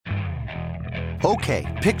Okay,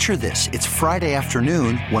 picture this. It's Friday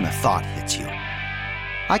afternoon when a thought hits you.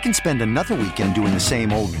 I can spend another weekend doing the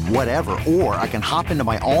same old whatever, or I can hop into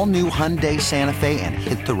my all-new Hyundai Santa Fe and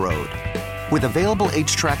hit the road. With available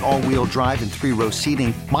H-Track all-wheel drive and 3-row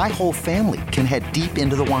seating, my whole family can head deep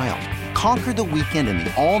into the wild. Conquer the weekend in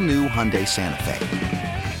the all-new Hyundai Santa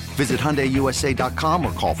Fe. Visit HyundaiUSA.com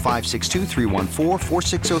or call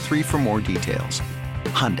 562-314-4603 for more details.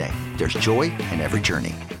 Hyundai, there's joy in every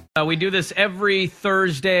journey. We do this every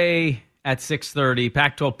Thursday at 6:30.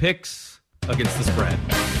 Pac-12 picks against the spread.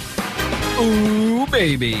 Ooh,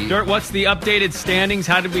 baby. Dirt, what's the updated standings?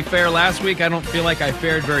 How did we fare last week? I don't feel like I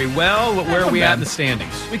fared very well. Where are we at in the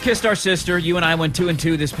standings? We kissed our sister. You and I went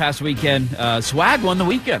 2-2 this past weekend. Swag won the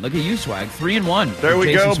weekend. Look at you, Swag. 3-1. There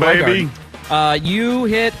we go, baby. You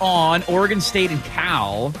hit on Oregon State and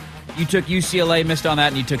Cal. You took UCLA, missed on that,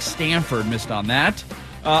 and you took Stanford, missed on that.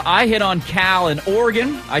 I hit on Cal and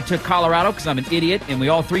Oregon. I took Colorado because I'm an idiot, and we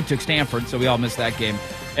all three took Stanford, so we all missed that game.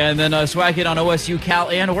 And then Swag hit on OSU,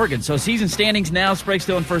 Cal, and Oregon. So season standings now, Sprague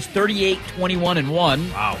still in first,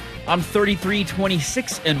 38-21-1. Wow. I'm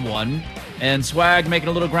 33-26-1. And Swag making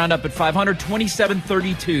a little ground up at 500,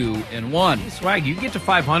 27-32-1. Swag, you get to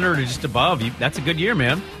 500 or just above. That's a good year,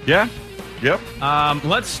 man. Yeah. Yep.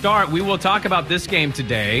 Let's start. We will talk about this game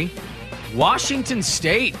today. Washington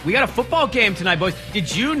State. We got a football game tonight, boys.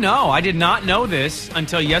 Did you know? I did not know this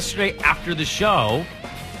until yesterday after the show.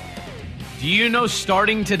 Do you know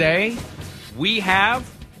starting today, we have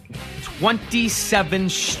 27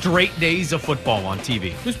 straight days of football on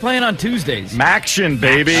TV. Who's playing on Tuesdays? Maction,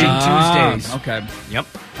 baby. Tuesdays. Okay. Yep.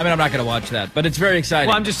 I mean, I'm not going to watch that, but it's very exciting.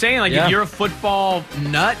 Well, I'm just saying, if you're a football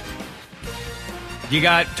nut, you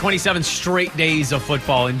got 27 straight days of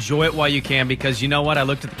football. Enjoy it while you can, because you know what? I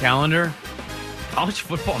looked at the calendar. College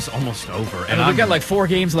football's almost over. And we've got like 4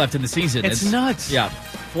 games left in the season. It's nuts. Yeah,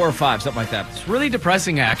 4 or 5, something like that. It's really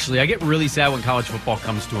depressing, actually. I get really sad when college football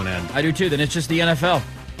comes to an end. I do too. Then it's just the NFL.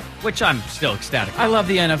 Which I'm still ecstatic I love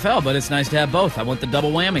the NFL, but it's nice to have both. I want the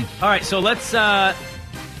double whammy. All right, so let's... hold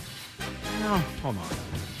on.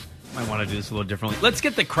 Might want to do this a little differently. Let's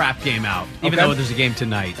get the crap game out, even though there's a game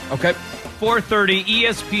tonight. Okay. 4:30,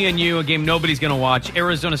 ESPNU, a game nobody's going to watch.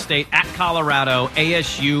 Arizona State at Colorado.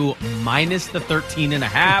 ASU minus the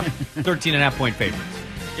 13.5. 13.5 point favorites.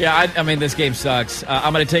 Yeah, I mean, this game sucks.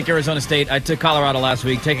 I'm going to take Arizona State. I took Colorado last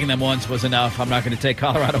week. Taking them once was enough. I'm not going to take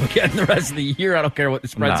Colorado again the rest of the year. I don't care what the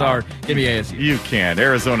spreads are. Give me ASU. You can't.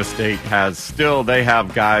 Arizona State they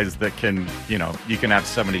have guys that can, you can have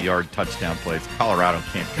 70-yard touchdown plays. Colorado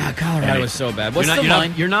can't. God, Colorado is so bad. What's the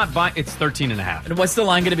line? You're not buying. It's 13.5. And what's the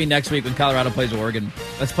line going to be next week when Colorado plays Oregon?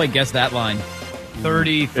 Let's play guess that line.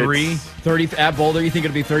 33. 30 at Boulder, you think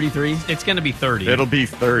it'll be 33? It's going to be 30. It'll be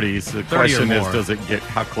 30. So the 30 question or is, more.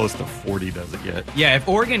 how close to 40 does it get? Yeah, if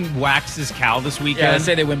Oregon waxes Cal this weekend, Yeah, let's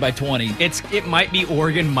say they win by 20. it might be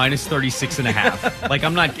Oregon minus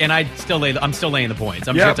 36.5. I'm still laying the points.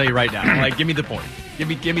 I'm just going to tell you right now. Give me the point.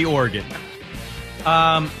 Give me Oregon.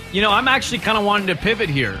 I'm actually kind of wanting to pivot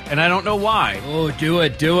here, and I don't know why. Oh, do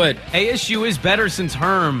it. ASU is better since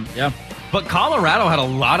Herm. Yeah. But Colorado had a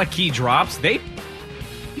lot of key drops.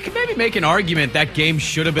 You could maybe make an argument that game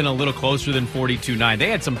should have been a little closer than 42-9. They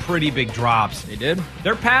had some pretty big drops. They did.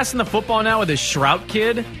 They're passing the football now with this Shrout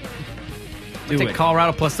kid. Take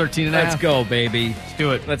Colorado plus 13.5. Let's go, baby. Let's do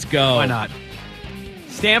it. Let's go. Why not?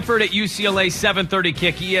 Stanford at UCLA, 7:30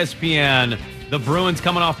 kick, ESPN. The Bruins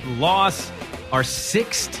coming off the loss are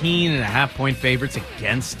 16.5 point favorites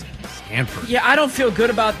against Stanford. Yeah, I don't feel good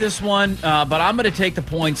about this one, but I'm going to take the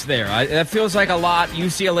points there. That feels like a lot.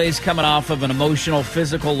 UCLA's coming off of an emotional,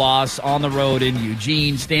 physical loss on the road in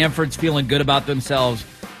Eugene. Stanford's feeling good about themselves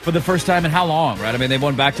for the first time in how long, right? I mean, they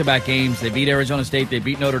won back-to-back games. They beat Arizona State. They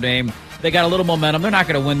beat Notre Dame. They got a little momentum. They're not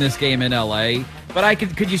going to win this game in L.A., but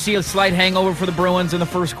could you see a slight hangover for the Bruins in the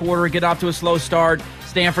first quarter, get off to a slow start?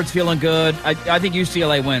 Stanford's feeling good. I think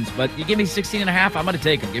UCLA wins, but you give me 16.5, I'm going to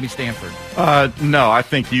take them. Give me Stanford. No, I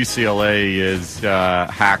think UCLA is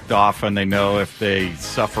hacked off, and they know if they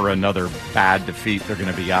suffer another bad defeat, they're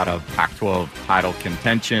going to be out of Pac-12 title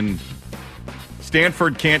contention.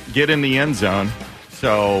 Stanford can't get in the end zone,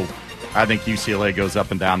 so I think UCLA goes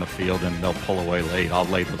up and down the field, and they'll pull away late. I'll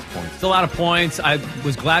lay those points. It's a lot of points. I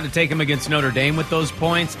was glad to take them against Notre Dame with those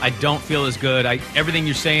points. I don't feel as good. Everything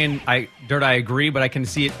you're saying, I agree, but I can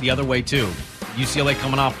see it the other way, too. UCLA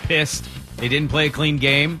coming off pissed. They didn't play a clean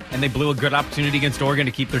game, and they blew a good opportunity against Oregon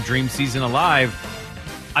to keep their dream season alive.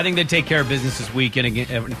 I think they'd take care of business this weekend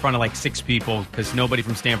in front of 6 people, because nobody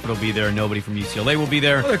from Stanford will be there, nobody from UCLA will be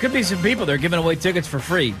there. Well, there could be some people that are giving away tickets for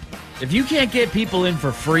free. If you can't get people in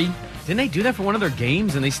for free, Didn't they do that for one of their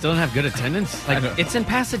games and they still didn't have good attendance? Like, it's in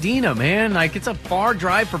Pasadena, man. Like, it's a far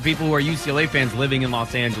drive for people who are UCLA fans living in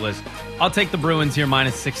Los Angeles. I'll take the Bruins here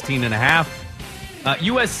minus 16.5.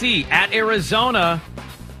 USC at Arizona.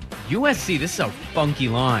 USC, this is a funky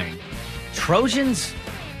line. Trojans,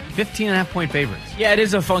 15.5-point favorites. Yeah, it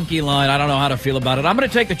is a funky line. I don't know how to feel about it. I'm going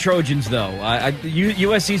to take the Trojans, though.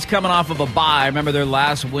 USC's coming off of a bye. I remember their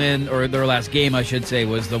last win, or their last game, I should say,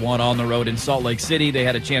 was the one on the road in Salt Lake City. They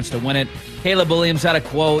had a chance to win it. Caleb Williams had a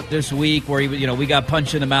quote this week where we got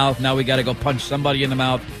punched in the mouth. Now we got to go punch somebody in the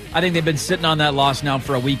mouth. I think they've been sitting on that loss now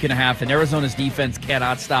for a week and a half, and Arizona's defense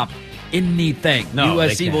cannot stop anything. No,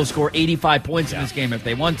 USC will score 85 points in this game if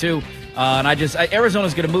they want to. And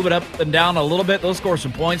Arizona's going to move it up and down a little bit. They'll score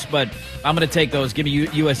some points, but I'm going to take those. Give me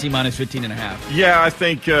USC minus 15.5. Yeah, I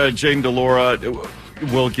think Jaden DeLaura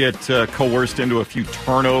will get coerced into a few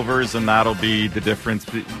turnovers, and that'll be the difference.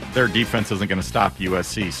 Their defense isn't going to stop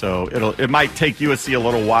USC, so it might take USC a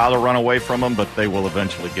little while to run away from them, but they will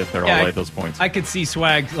eventually get there. I'll lay those points. I could see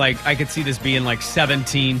Swag, I could see this being like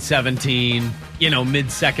 17-17,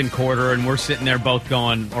 mid-second quarter, and we're sitting there both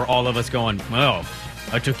going, or all of us going, oh,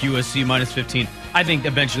 I took USC minus 15. I think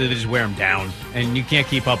eventually they just wear them down, and you can't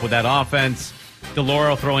keep up with that offense. DeLauro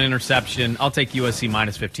will throw an interception. I'll take USC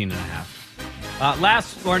minus 15.5.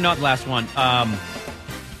 Last one.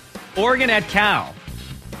 Oregon at Cal.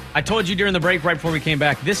 I told you during the break right before we came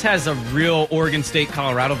back, this has a real Oregon State,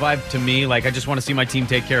 Colorado vibe to me. Like, I just want to see my team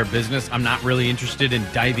take care of business. I'm not really interested in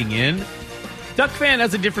diving in. Duck fan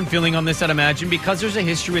has a different feeling on this, I'd imagine, because there's a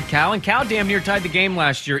history with Cal, and Cal damn near tied the game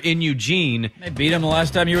last year in Eugene. They beat them the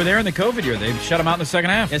last time you were there in the COVID year. They shut them out in the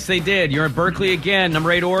second half. Yes, they did. You're at Berkeley again.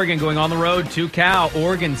 Number 8 Oregon going on the road to Cal.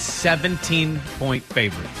 Oregon 17-point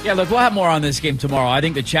favorites. Yeah, look, we'll have more on this game tomorrow. I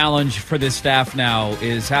think the challenge for this staff now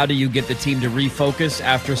is how do you get the team to refocus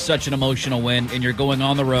after such an emotional win, and you're going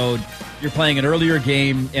on the road. You're playing an earlier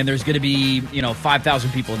game, and there's going to be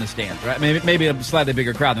 5,000 people in the stands, right? Maybe a slightly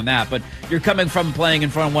bigger crowd than that, but you're coming from playing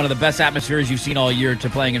in front of one of the best atmospheres you've seen all year to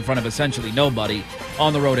playing in front of essentially nobody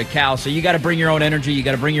on the road at Cal. So you got to bring your own energy. You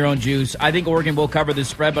got to bring your own juice. I think Oregon will cover this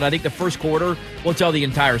spread, but I think the first quarter will tell the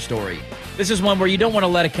entire story. This is one where you don't want to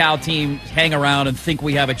let a Cal team hang around and think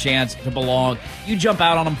we have a chance to belong. You jump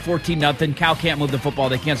out on them 14-0. Cal can't move the football.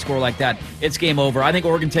 They can't score like that. It's game over. I think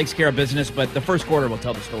Oregon takes care of business, but the first quarter will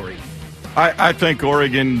tell the story. I think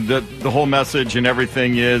Oregon, the whole message and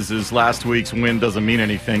everything is last week's win doesn't mean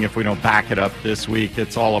anything if we don't back it up this week.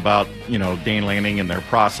 It's all about, Dane Lanning and their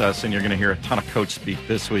process, and you're going to hear a ton of coach speak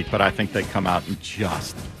this week, but I think they come out and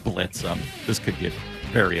just blitz them. This could get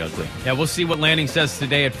very ugly. Yeah, we'll see what Lanning says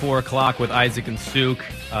today at 4 o'clock with Isaac and Suk.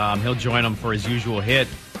 He'll join them for his usual hit.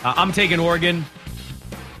 I'm taking Oregon.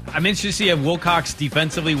 I'm interested to see if Wilcox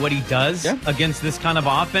defensively what he does against this kind of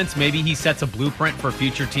offense. Maybe he sets a blueprint for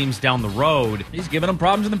future teams down the road. He's given them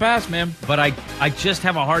problems in the past, man. But I just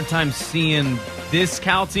have a hard time seeing this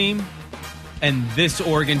Cal team and this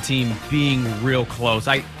Oregon team being real close.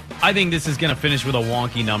 I think this is going to finish with a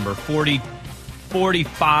wonky number,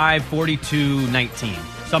 45, 42, 19,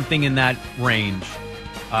 something in that range.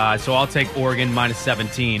 So I'll take Oregon minus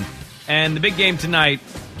 17. And the big game tonight,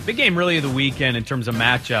 big game really of the weekend in terms of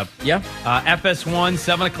matchup. Yeah. FS1,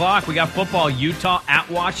 7 o'clock. We got football. Utah at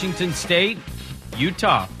Washington State.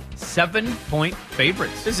 Utah, 7-point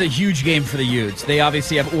favorites. This is a huge game for the Utes. They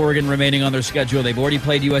obviously have Oregon remaining on their schedule. They've already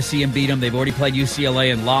played USC and beat them. They've already played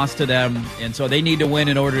UCLA and lost to them. And so they need to win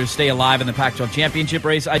in order to stay alive in the Pac-12 championship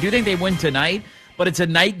race. I do think they win tonight. But it's a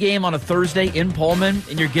night game on a Thursday in Pullman,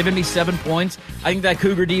 and you're giving me 7 points. I think that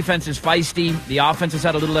Cougar defense is feisty. The offense has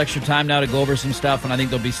had a little extra time now to go over some stuff, and I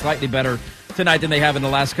think they'll be slightly better tonight than they have in the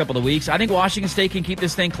last couple of weeks. I think Washington State can keep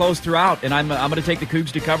this thing close throughout, and I'm going to take the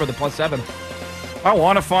Cougs to cover the +7. I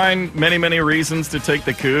want to find many, many reasons to take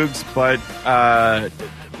the Cougs, but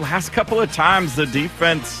last couple of times the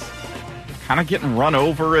defense kind of getting run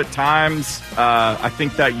over at times. I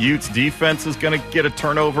think that Utes defense is going to get a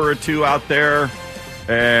turnover or two out there.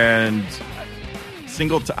 And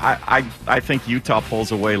I think Utah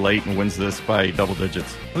pulls away late and wins this by double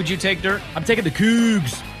digits. Who'd you take, Dirt? I'm taking the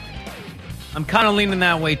Cougs. I'm kind of leaning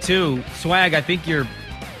that way, too. Swag, I think you're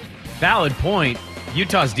valid point.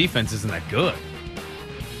 Utah's defense isn't that good.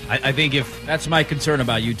 I think if... That's my concern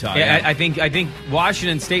about Utah. Yeah. I think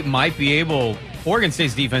Washington State might be able... Oregon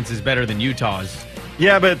State's defense is better than Utah's.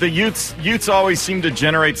 Yeah, but the Utes always seem to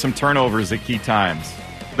generate some turnovers at key times.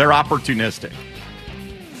 They're opportunistic.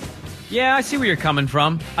 Yeah, I see where you're coming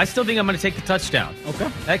from. I still think I'm going to take the touchdown.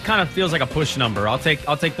 Okay. That kind of feels like a push number. I'll take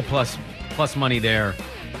the plus money there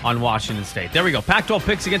on Washington State. There we go. Pac-12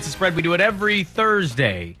 picks against the spread. We do it every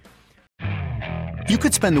Thursday. You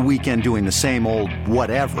could spend the weekend doing the same old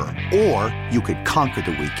whatever, or you could conquer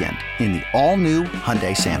the weekend in the all-new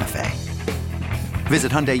Hyundai Santa Fe. Visit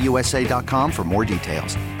HyundaiUSA.com for more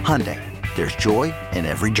details. Hyundai, there's joy in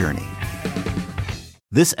every journey.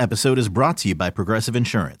 This episode is brought to you by Progressive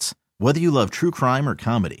Insurance. Whether you love true crime or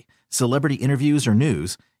comedy, celebrity interviews or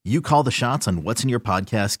news, you call the shots on what's in your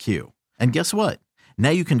podcast queue. And guess what?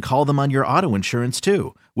 Now you can call them on your auto insurance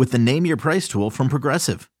too with the Name Your Price tool from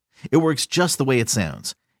Progressive. It works just the way it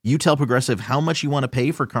sounds. You tell Progressive how much you want to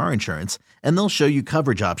pay for car insurance, and they'll show you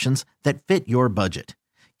coverage options that fit your budget.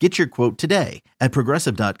 Get your quote today at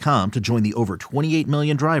Progressive.com to join the over 28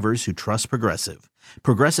 million drivers who trust Progressive.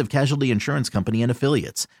 Progressive Casualty Insurance Company and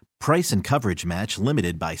Affiliates. Price and coverage match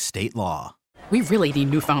limited by state law. We really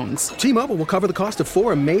need new phones. T-Mobile will cover the cost of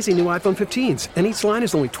 4 amazing new iPhone 15s, and each line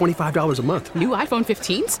is only $25 a month. New iPhone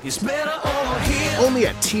 15s? It's better over here. Only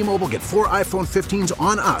at T-Mobile, get 4 iPhone 15s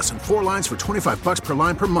on us and 4 lines for $25 per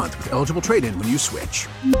line per month with eligible trade-in when you switch.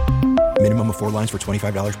 Minimum of 4 lines for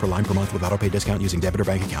 $25 per line per month with autopay discount using debit or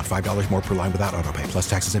bank account. $5 more per line without autopay, plus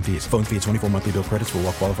taxes and fees. Phone fee at 24 monthly bill credits for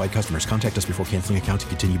well-qualified customers. Contact us before canceling account to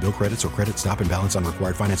continue bill credits or credit stop and balance on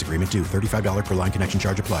required finance agreement due. $35 per line connection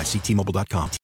charge applies. See T-Mobile.com.